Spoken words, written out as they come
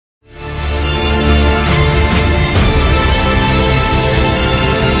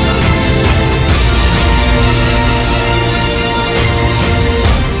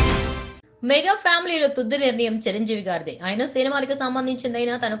తుది నిర్ణయం చిరంజీవి గారిదే. ఆయన సినిమాలకు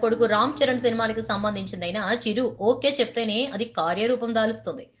సంబంధించిందైనా తన కొడుకు రామ్ చరణ్ సినిమాలకు సంబంధించిందైనా చిరు ఓకే చెప్తేనే అది కార్యరూపం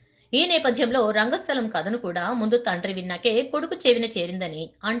దాలుస్తుంది. ఈ నేపథ్యంలో రంగస్థలం కథను కూడా ముందు తండ్రి విన్నాకే కొడుకు చెవిన చేరిందని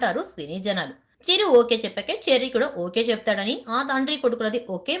అంటారు సినీ జనాలు. చిరు ఓకే చెప్పాకే చెర్రీ కూడా ఓకే చెప్తాడని, ఆ తండ్రి కొడుకులది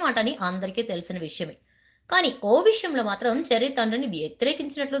ఒకే మాట అని అందరికీ తెలిసిన విషయమే. కానీ ఓ విషయంలో మాత్రం చెర్రీ తండ్రిని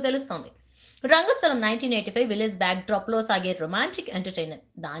వ్యతిరేకించినట్లు తెలుస్తోంది. రంగస్థలం 1985 విలేజ్ బ్యాక్ డ్రాప్ లో సాగే రొమాంటిక్ ఎంటర్టైనర్.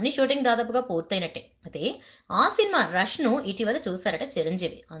 దాని షూటింగ్ దాదాపుగా పూర్తయినట్టే. అయితే ఆ సినిమా రష్ ను ఇటీవల చూశారట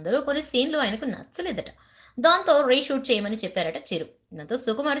చిరంజీవి. అందులో కొన్ని సీన్లు ఆయనకు నచ్చలేదట. దాంతో రీషూట్ చేయమని చెప్పారట చిరు. దాంతో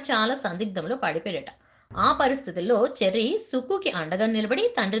సుకుమార్ చాలా సందిగ్ధంలో పడిపోయాడట. ఆ పరిస్థితుల్లో చెర్రీ సుకుకి అండగా నిలబడి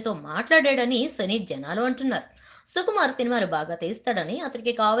తండ్రితో మాట్లాడాడని సినీ జనాలు అంటున్నారు. సుకుమార్ సినిమాలు బాగా తీస్తాడని,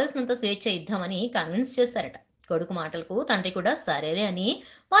 అతనికి కావాల్సినంత స్వేచ్ఛ ఇద్దామని కన్విన్స్ చేశారట. కొడుకు మాటలకు తండ్రి కూడా సరేలే అని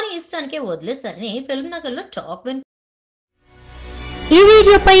వారి ఇష్టానికే వదిలేశారని ఫిల్మ్ నగర్లో టాక్ విన్. ఈ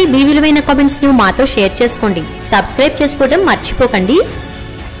వీడియోపై మీ విలువైన కామెంట్స్ ను మాతో షేర్ చేసుకోండి. సబ్స్క్రైబ్ చేసుకోవడం మర్చిపోకండి.